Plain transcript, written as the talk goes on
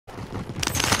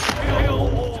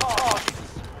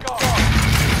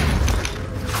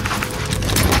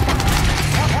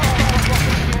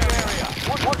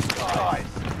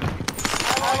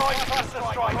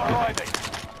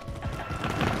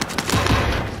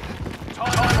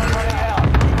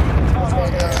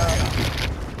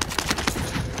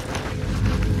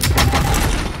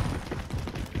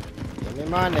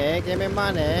money, give me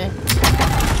money. Enemy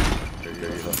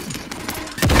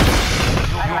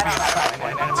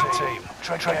team.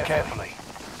 Tread carefully.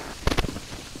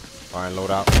 Alright,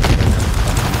 load out.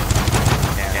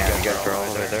 Yeah, you guys are all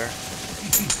over there.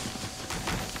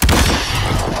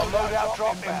 Loadout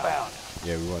drop inbound.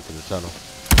 Yeah, we went to the tunnel.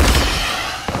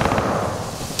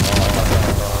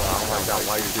 Oh my god,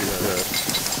 why you do that?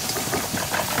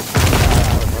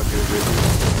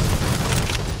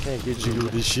 Can't get you to do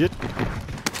this shit.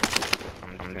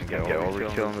 I'm gonna get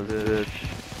overkill in the ditch.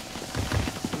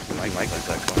 Mike is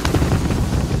that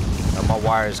coming? My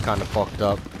wire is kind of fucked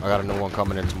up. I got a new one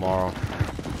coming in tomorrow.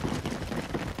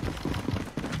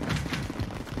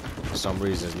 For some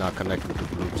reason, it's not connected to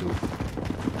Bluetooth.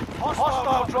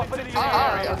 Hostile drop into the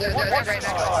area. They're right next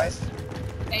to us.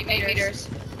 8 meters.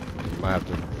 You might have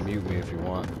to mute me if you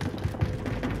want.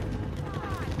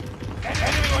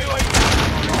 Enemy UAV.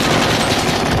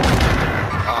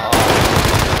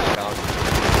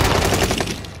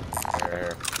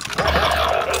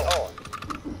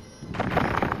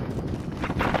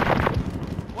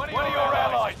 One of your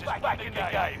allies is back in the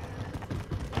game.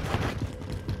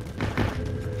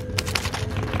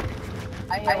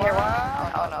 I hear one.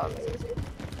 Oh no.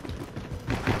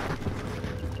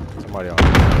 Somebody on.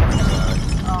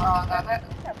 Oh, got it.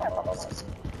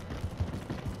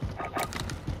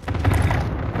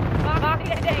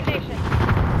 Marking a destination.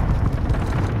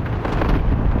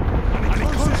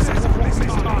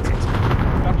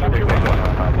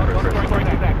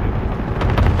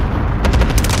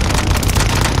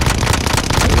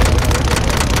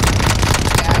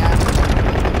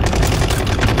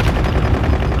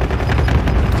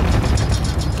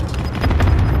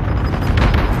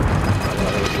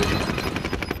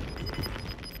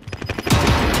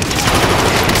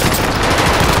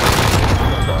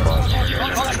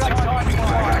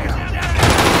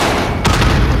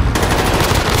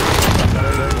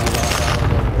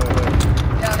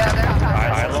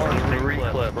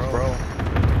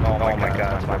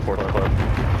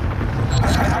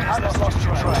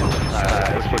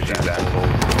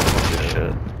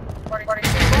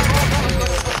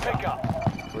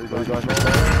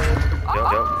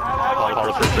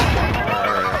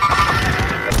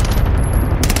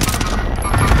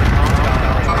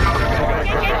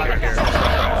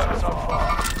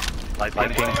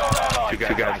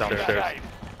 Two guys downstairs.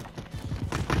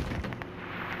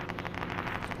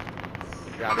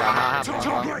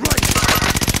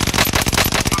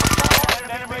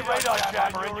 Enemy radar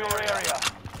jammer in your area.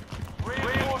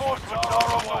 Reinforcements are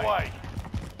on the way.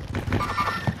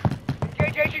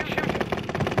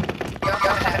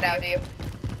 Don't have it out, do you?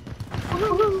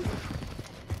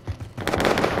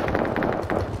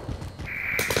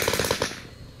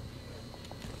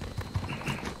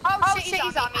 Oh shit,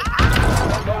 he's on me.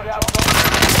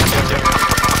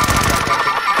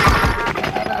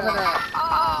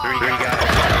 Three guys.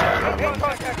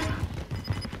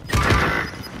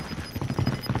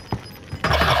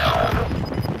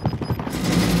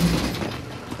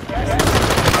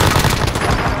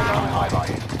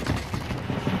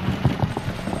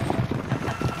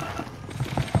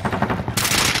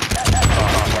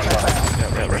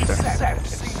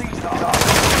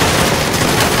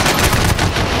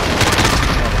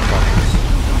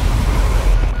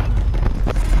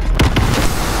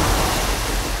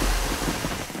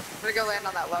 We're gonna go land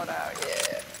on that loadout,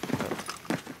 yeah.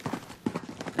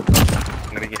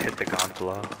 I'm gonna get hit the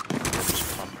gondola.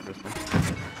 Just pump for this thing.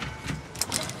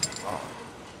 Oh.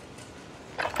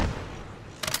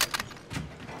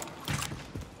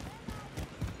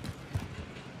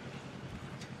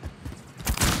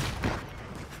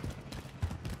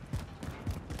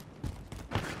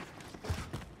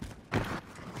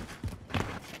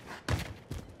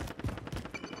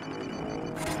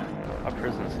 Our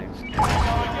prison seems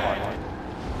quiet.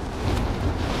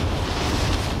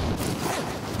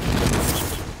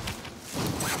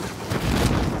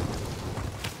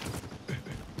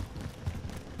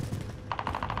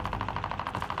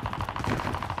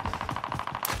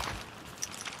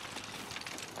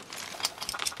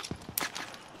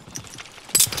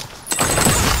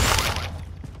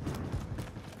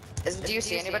 Do you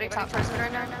see anybody top person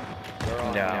right now?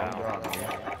 No.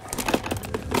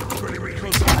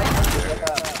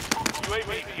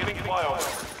 UAV beginning flyover.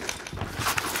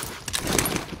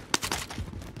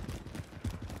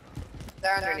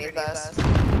 They're underneath us.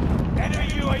 Enemy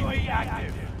UAV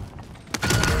active.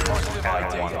 Positive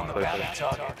ID on the bounty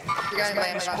target. You guys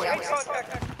landed on that.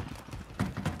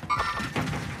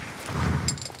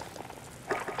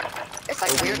 It's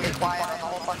like weirdly quiet on the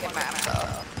whole fucking map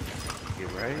though. You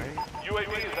right?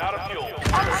 UAV is out of fuel. Oh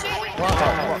shit! What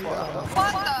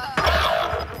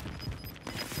the?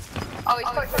 Oh, he's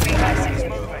quick for me, guys.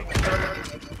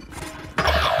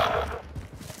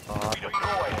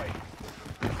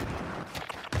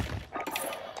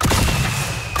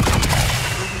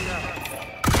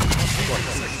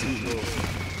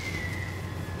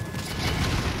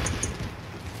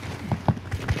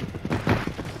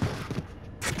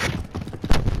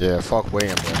 Yeah, fuck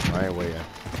waiting, bro. I ain't waiting.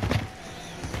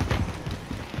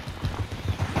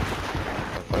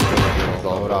 The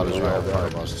loadout is right in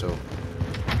front of us, too.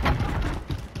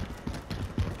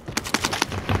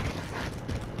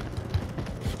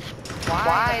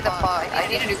 Why the fuck? I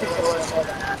need a new controller so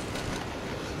bad.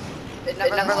 It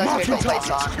never lets me put lights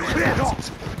on.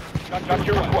 Got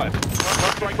your request.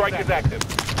 Strike is active.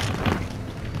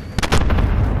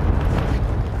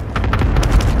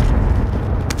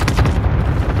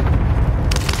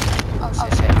 Oh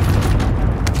shit.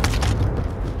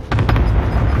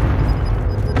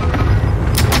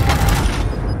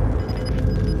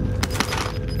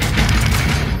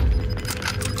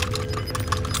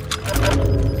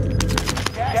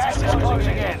 Gas is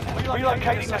closing in.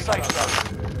 Relocating the safe zone.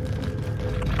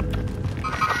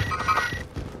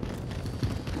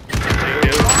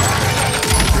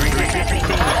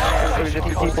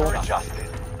 People. Adjusted.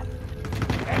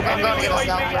 I'm going to get us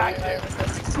down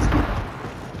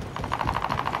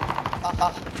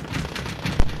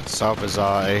South is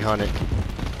 800.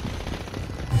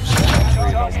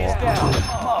 Target is down.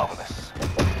 Marvelous.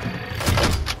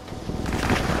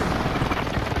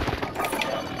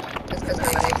 It's because we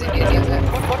need to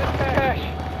What is cash?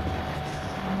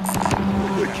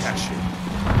 Good caching.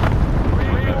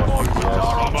 Reinforcements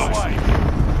are on the way.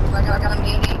 I got a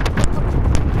meeting.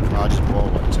 I'll just blow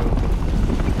one, too.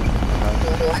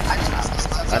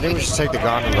 I think we should take the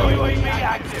gondola. UAV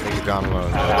active. Take the gondola.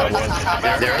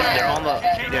 They're on the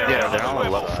they're on the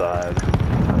left side.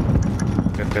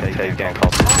 Good take down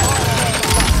call.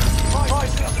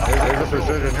 There's a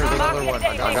precision. Here's another one. I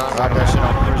got Got that shit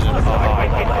on prison.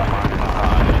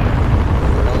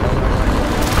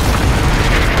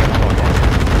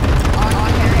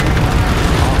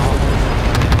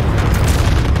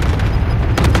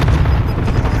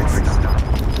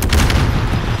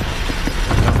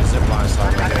 Zipline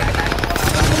slide right there.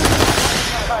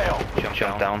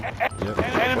 Jump down. Yep.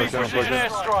 Enemy precision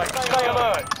airstrike. Stay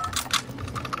alert.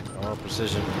 More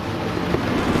precision.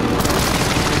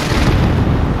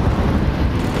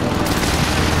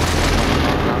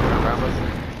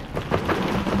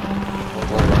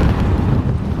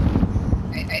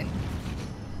 Hey.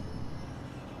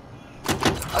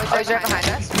 Oh, he's right behind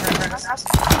us.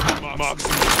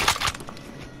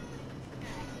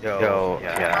 Yo,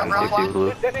 yeah, Round one. blue.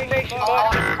 Destination Are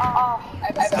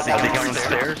Are they coming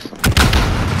stairs?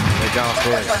 They're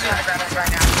downstairs.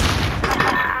 right now.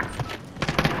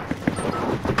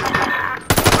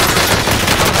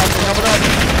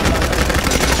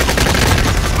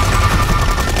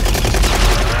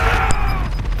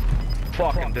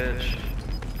 Fucking bitch.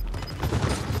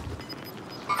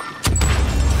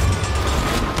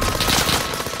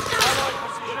 Allied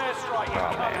precision airstrike.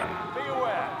 Oh, man. Be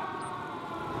aware.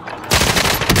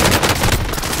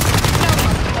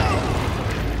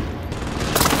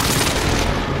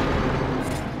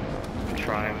 I'm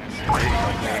trying.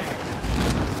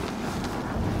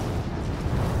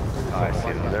 Oh, I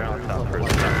see them. They're on top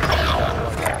prison.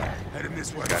 Heading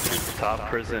this way. Got you. Top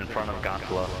prison in front of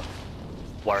Gondola.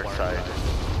 Water side.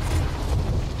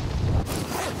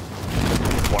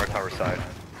 Water tower side.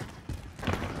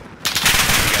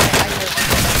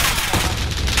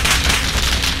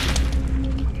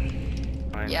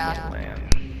 Yeah. Land.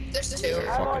 There's two.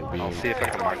 Fucking I'll beam. see if I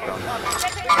can mark them.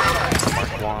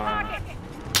 Mark one.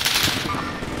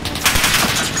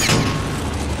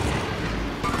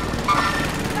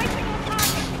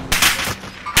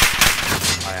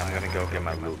 I'm gonna go get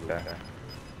my loot back.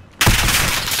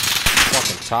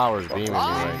 Fucking tower's beaming me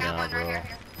right now, bro.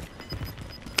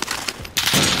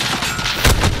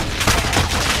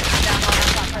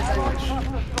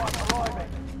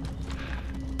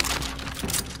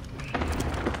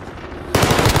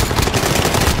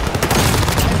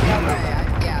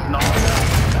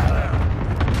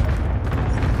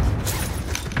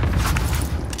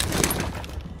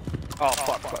 Oh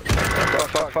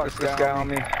fuck, this guy on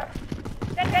me.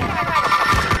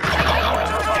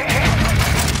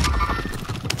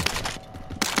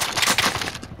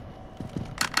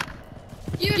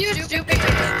 You stupid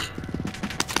bitch.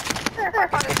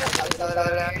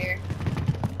 Down here.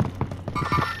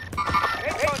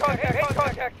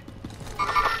 Contact.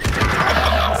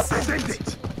 Send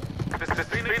it. This is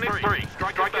Phoenix 3.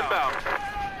 Strike inbound.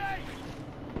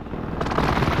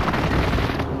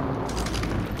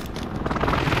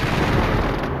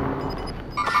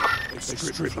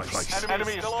 Triple place.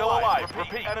 Enemy is still alive.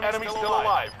 Repeat, enemy still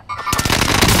alive.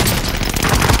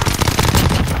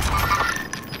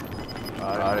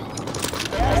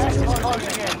 Gas is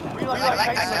closing in.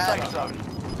 Relocate to the safe zone.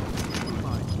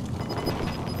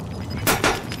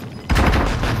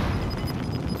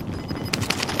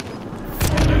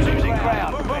 Losing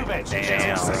ground. Move it.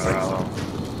 Damn, bro.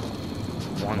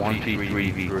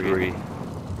 1v3v3.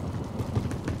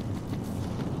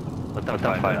 Let them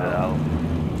fight it out.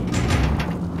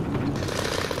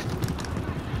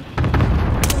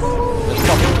 Let's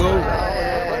fucking go.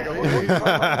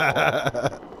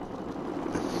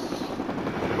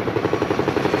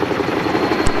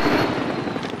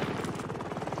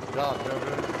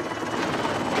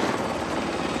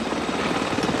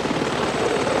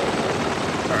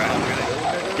 Alright, I'm gonna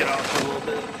get off for a little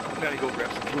bit. I'm gonna go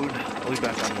grab some food. I'll be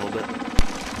back on in a little bit.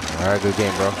 Alright, good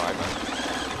game, bro. I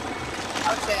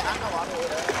would say I'm no longer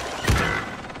with her.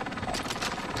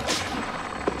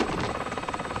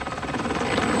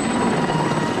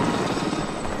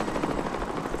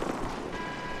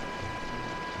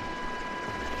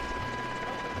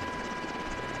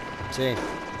 Sí.